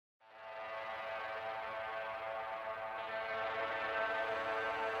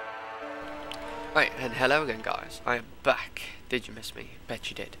Right, and hello again guys, I am back. Did you miss me? Bet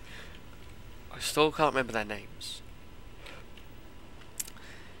you did. I still can't remember their names.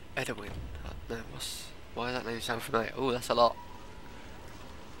 Edwin, no, why does that name sound familiar? Oh, that's a lot.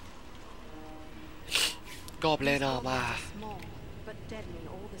 Goblin Armahhh.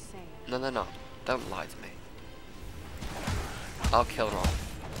 No, they're not. Don't lie to me. I'll kill them all.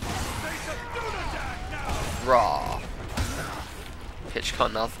 Raw. Pitch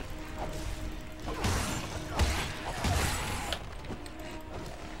got nothing.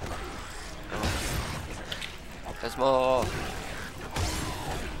 There's more.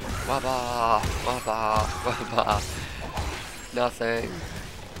 Wabba, wabba, wabba. Nothing.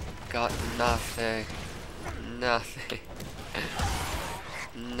 Got nothing. Nothing.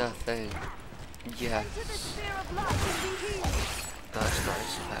 Nothing. Yes. That's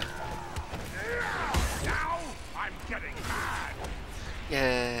nice of that. Now I'm getting mad.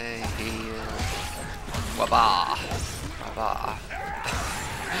 Yay. Wabba. Wabba.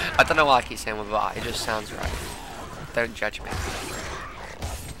 I don't know why I keep saying wabba, it just sounds right. Don't judge me.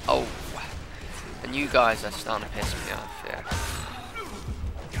 Oh. And you guys are starting to piss me off, yeah.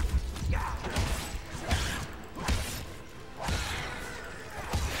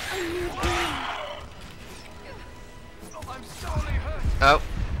 Oh.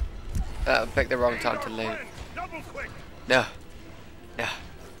 Picked the wrong time to loot. No. No.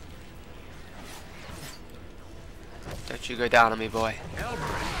 Don't you go down on me, boy. That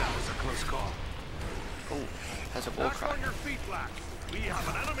was a close call. Oh, there's a war cry. We have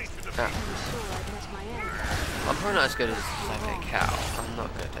an enemy to defeat. I'm probably not as good as like a cow. I'm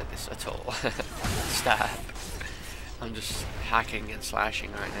not good at this at all. Stab. I'm just hacking and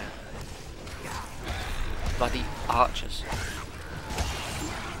slashing right now. Bloody archers.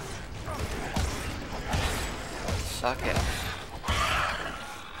 Suck it.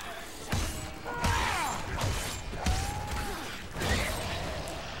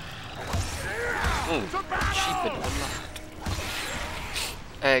 Ooh, cheapened one left.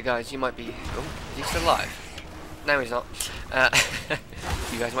 Hey guys, you might be... Oh, is he still alive? No, he's not.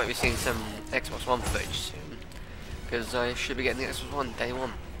 You guys might be seeing some Xbox One footage soon. Because I should be getting the Xbox One day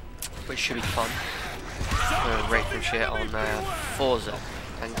one. Which should be fun. Rate some shit on Forza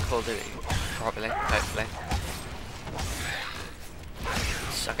and Call of Duty. Probably, hopefully.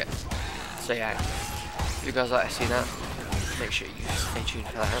 Suck it. So yeah, if you guys like to see that, make sure you stay tuned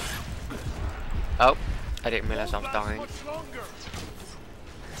for that. Oh, I didn't realise I was dying.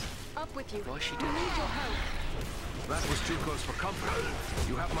 Up with you. What is she doing? That was too close for comfort.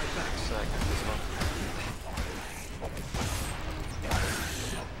 You have my back. Sorry, this one.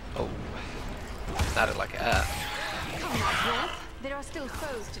 Oh, that looked like it hurt. There are still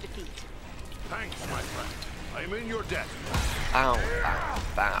foes to defeat. Thanks, my friend. I'm in your debt. Ow, ow,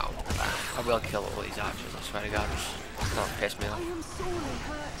 bow, bow. I will kill all these archers, I swear to God. Don't piss me I off. am sorely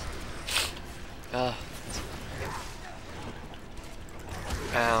hurt. Ugh.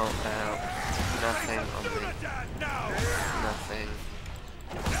 Ow, ow. Nothing on me. Nothing.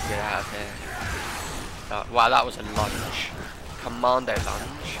 Get out of here. Oh, wow, that was a lunge. Commando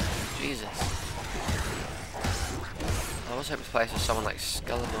lunge. Jesus. I was hoping to play as someone like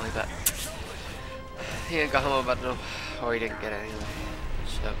Skullboy, but he ain't got him over, no. Or he didn't get it anyway.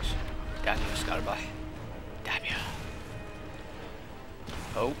 Sucks. Damn you, Skullboy. Damn you.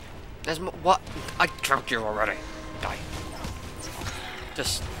 Oh. There's more. What? I dropped you already. Die.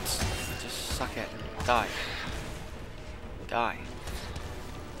 Just suck it and die. Die.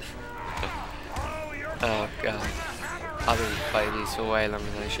 Oh god. I've been playing these for way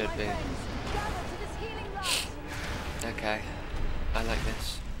longer than I should be. Okay. I like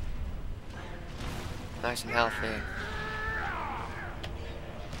this. Nice and healthy.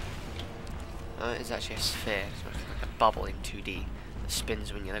 Oh, it's actually a sphere. It's like a bubble in 2D that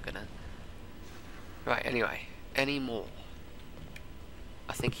spins when you're looking at it. Right, anyway. Any more?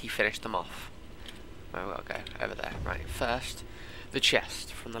 I think he finished them off. Well, we'll go over there. Right, first, the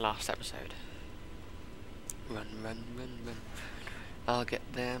chest from the last episode. Run, run, run, run. I'll get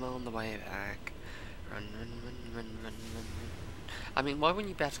them on the way back. Run, run, run, run, run, run, run. I mean, why wouldn't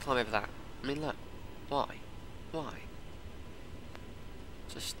you be able to climb over that? I mean, look. Why? Why?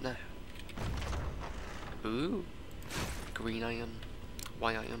 Just no. Ooh. Green iron.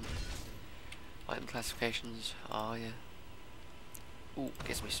 White iron. Item classifications. Oh, yeah. Ooh,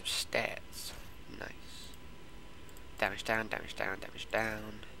 gives me some stats. Nice. Damage down, damage down, damage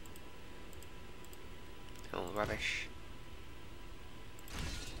down. All rubbish.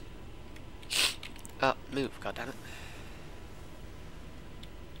 Oh, move, goddammit.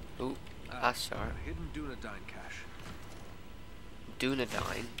 Ooh, that's alright. Hidden Dunedain cache.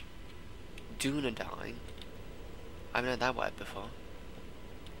 Dunedain? Dunedain. I haven't heard that word before.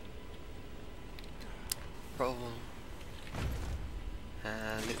 Roll.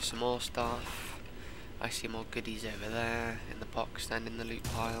 Loot some more stuff. I see more goodies over there in the box and in the loot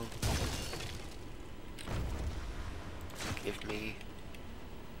pile. Give me.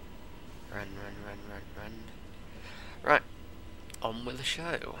 Run. Right. On with the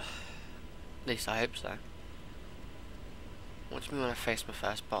show. At least I hope so. Watch me when I face my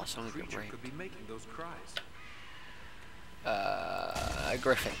first boss. I'm gonna get raped. Could be making those cries. A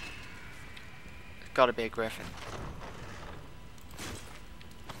griffin. It's gotta be a griffin.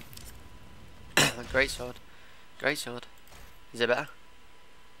 Great sword. Great sword. Is it better?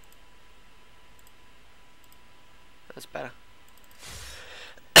 That's better.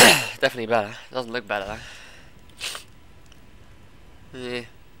 Definitely better. Doesn't look better though. Yeah.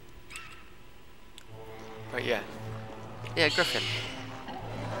 Right, yeah. Yeah, griffin.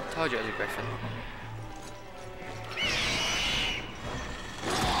 Told you it was a griffin.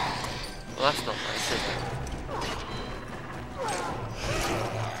 Well, that's not nice, is it?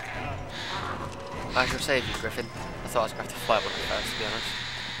 I shall save you, Griffin. I thought I was going to have to fight one first, to be honest.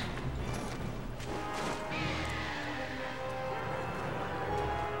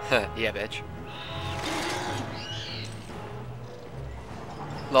 Yeah, bitch.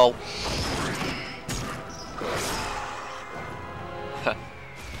 Lol.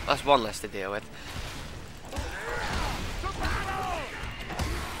 That's one less to deal with.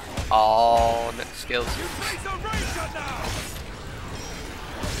 Oh, no skills.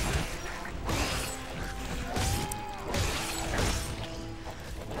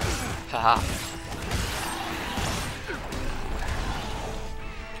 Haha.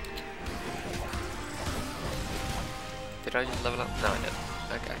 Did I just level up? No, I didn't.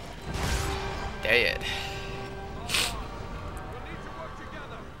 Okay. Dead.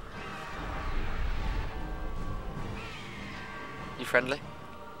 You friendly?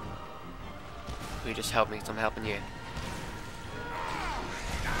 Will you just help me because I'm helping you?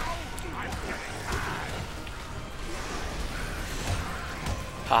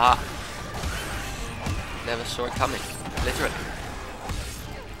 Haha. Never saw it coming. Literally.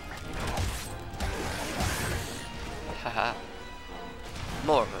 Haha.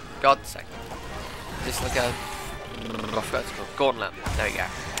 More of them. God's sake. Just like a... I forgot it's called. Gauntlet. There we go.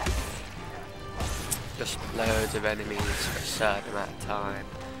 Just loads of enemies for a certain amount of time.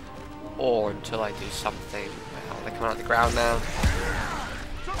 Or until I do something. Well, they're coming out of the ground now.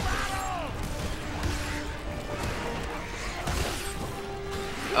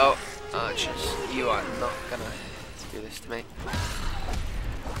 Oh, archers, you are not gonna do this to me.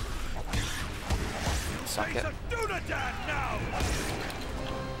 Suck it.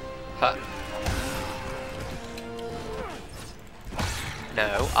 Huh.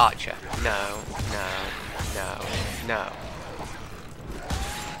 No, archer. No.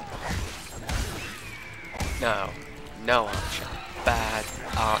 No, archer. Bad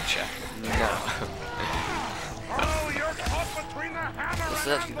archer. No. This is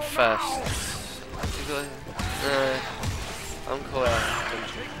actually the first. I'm cool.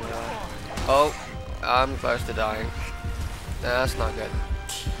 Oh, I'm close to dying. No, that's not good.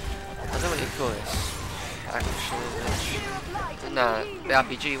 I don't know what you call this. Action. Nah, the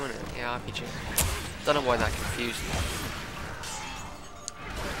RPG, wasn't it? Yeah, RPG. Don't know why that confused me.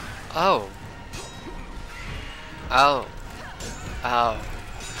 Oh. Oh.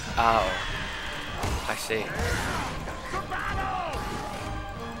 I see.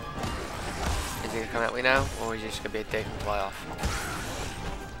 Is he gonna come at me now, or is he just gonna be a dick and fly off?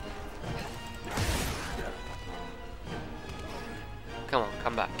 Come on,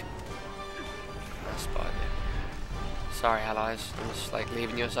 come back. I spotted you. Sorry, allies. I'm just like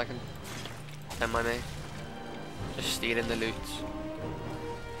leaving you a second. Don't mind me. Just stealing the loot.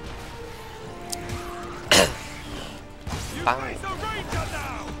 Bang.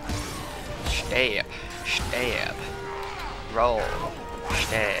 Stab. Roll.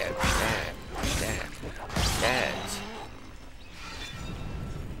 Stab.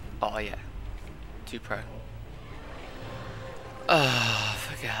 Oh yeah. 2 pro. Oh,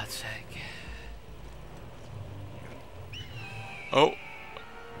 for God's sake. Oh.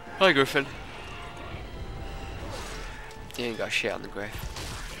 Hi, Griffin. You ain't got shit on the grave.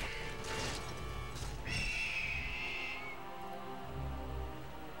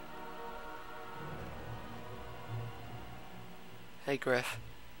 Hey, Griff.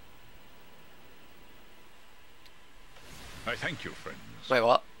 I thank you, friends. Wait,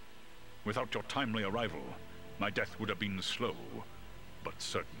 what? Without your timely arrival, my death would have been slow, but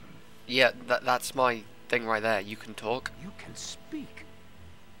certain. Yeah, that's my thing right there. You can talk. You can speak.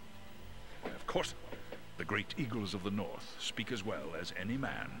 course, the great eagles of the north speak as well as any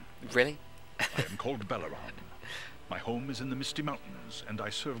man. Really? I am called Balaram. My home is in the Misty Mountains, and I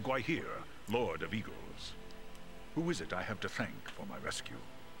serve Gwaihir, Lord of Eagles. Who is it I have to thank for my rescue?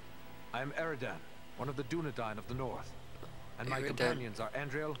 I am Eridan, one of the Dunedain of the north. And my Eridan. companions are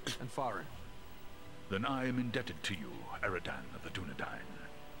Andriel and Farin. Then I am indebted to you, Eridan of the Dunedain,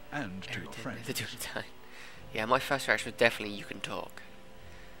 and to your friends. The Dunedain. Yeah, my first reaction was definitely you can talk.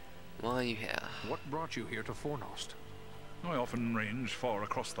 Why are you here? What brought you here to Fornost? I often range far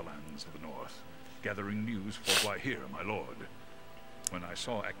across the lands of the north, gathering news for Gwaihir, my lord. When I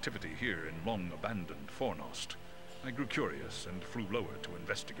saw activity here in long-abandoned Fornost, I grew curious and flew lower to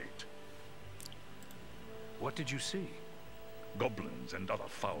investigate. What did you see? Goblins and other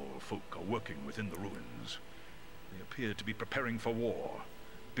foul folk are working within the ruins. They appear to be preparing for war,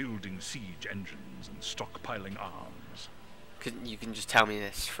 building siege engines and stockpiling arms. You can just tell me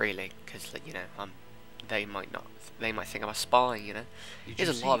this freely, because you know, they might think I'm a spy. You know,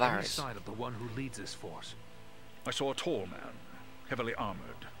 there's a lot of arrows. Side of the one who leads this force? I saw a tall man, heavily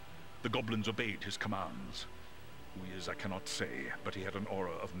armored. The goblins obeyed his commands. Who he is, I cannot say, but he had an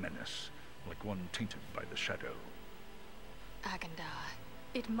aura of menace, like one tainted by the shadow. Agandar.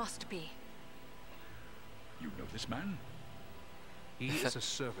 It must be. You know this man? He is a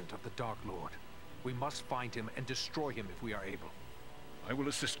servant of the Dark Lord. We must find him and destroy him if we are able. I will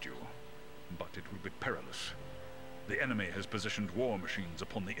assist you, but it will be perilous. The enemy has positioned war machines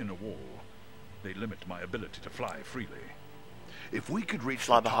upon the inner wall. They limit my ability to fly freely. If we could reach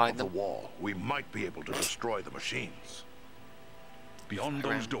Fly the top behind of the them. wall, we might be able to destroy the machines. Beyond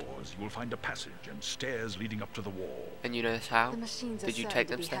Fly those around. doors, you will find a passage and stairs leading up to the wall. And you know this how? The machines Did are you certain take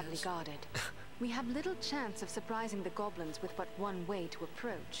to them be heavily stairs? guarded. We have little chance of surprising the goblins with but one way to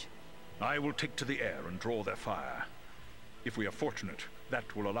approach. I will take to the air and draw their fire. If we are fortunate,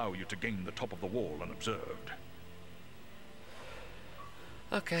 that will allow you to gain the top of the wall unobserved.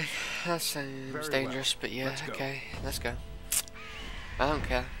 Okay, that sounds Very dangerous, well. but yeah, Let's go. okay, let's go. I don't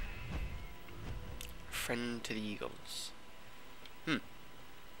care. Friend to the Eagles.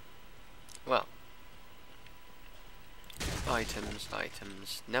 Well. Items,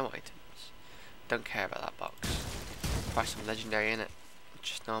 no items. Don't care about that box. Probably some legendary in it.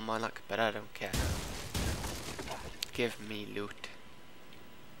 Just not my luck, but I don't care. Give me loot.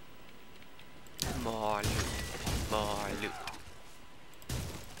 More loot. More loot.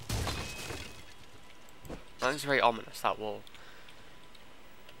 That looks very ominous, that wall.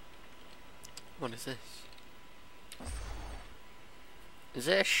 What is this? Is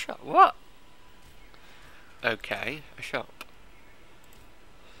it a shop? What? Okay, a shop.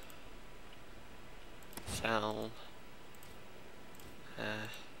 Sell.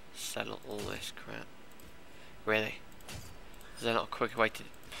 Sell all this crap. Really? Is there not a quicker way to...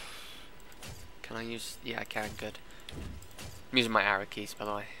 Can I use... Yeah, I can, good. I'm using my arrow keys, by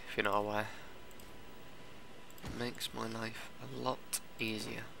the way, if you're not aware. It makes my life a lot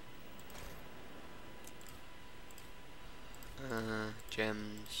easier.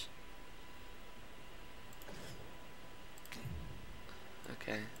 Gems.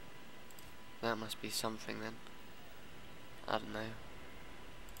 Okay. That must be something then. I don't know.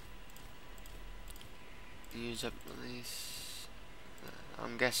 Use up these.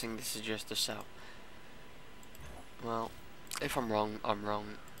 I'm guessing this is just a sell. Well, if I'm wrong, I'm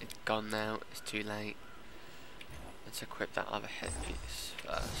wrong. It's gone now. It's too late. Let's equip that other headpiece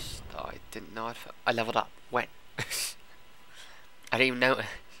first. Oh, I didn't know I leveled up. When? I didn't even notice.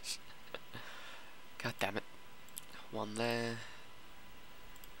 God damn it. One there.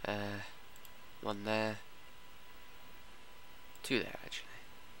 One there. Two there, actually.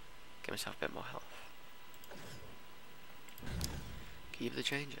 Give myself a bit more health. Keep the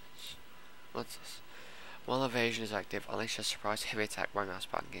changes. What's this? While evasion is active, unleash a surprise heavy attack right mouse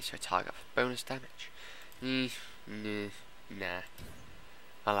button against your target for bonus damage. Nah.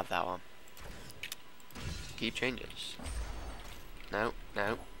 I'll have that one. Keep changes. No.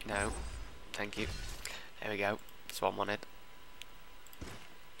 Thank you. There we go. That's what I wanted.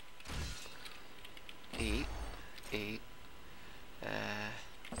 E.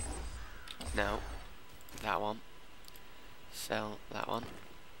 No. That one. Sell that one.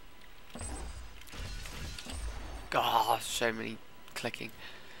 God, so many clicking.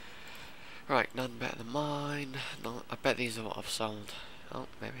 Right, none better than mine. No, I bet these are what I've sold. Oh,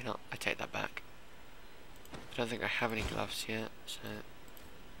 maybe not. I take that back. I don't think I have any gloves yet, so...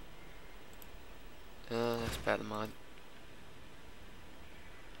 that's better than mine.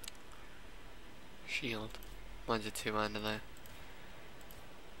 Shield. Mine's a two-hander though.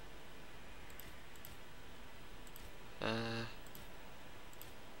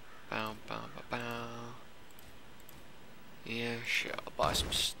 Bow. buy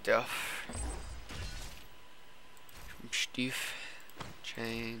some stuff.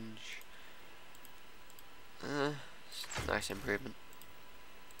 Change. Nice improvement.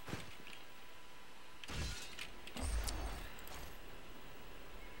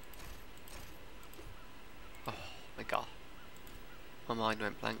 Oh my god. My mind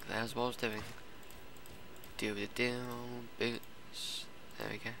went blank there as what I was doing. Deal with the deal, boots. There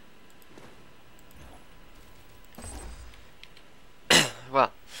we go.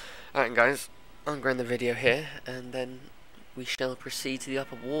 Well, alright guys, I'm going to end the video here, and then we shall proceed to the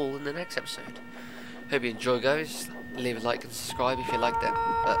upper wall in the next episode. Hope you enjoy, guys. Leave a like and subscribe if you liked it.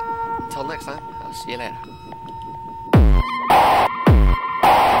 But until next time, I'll see you later.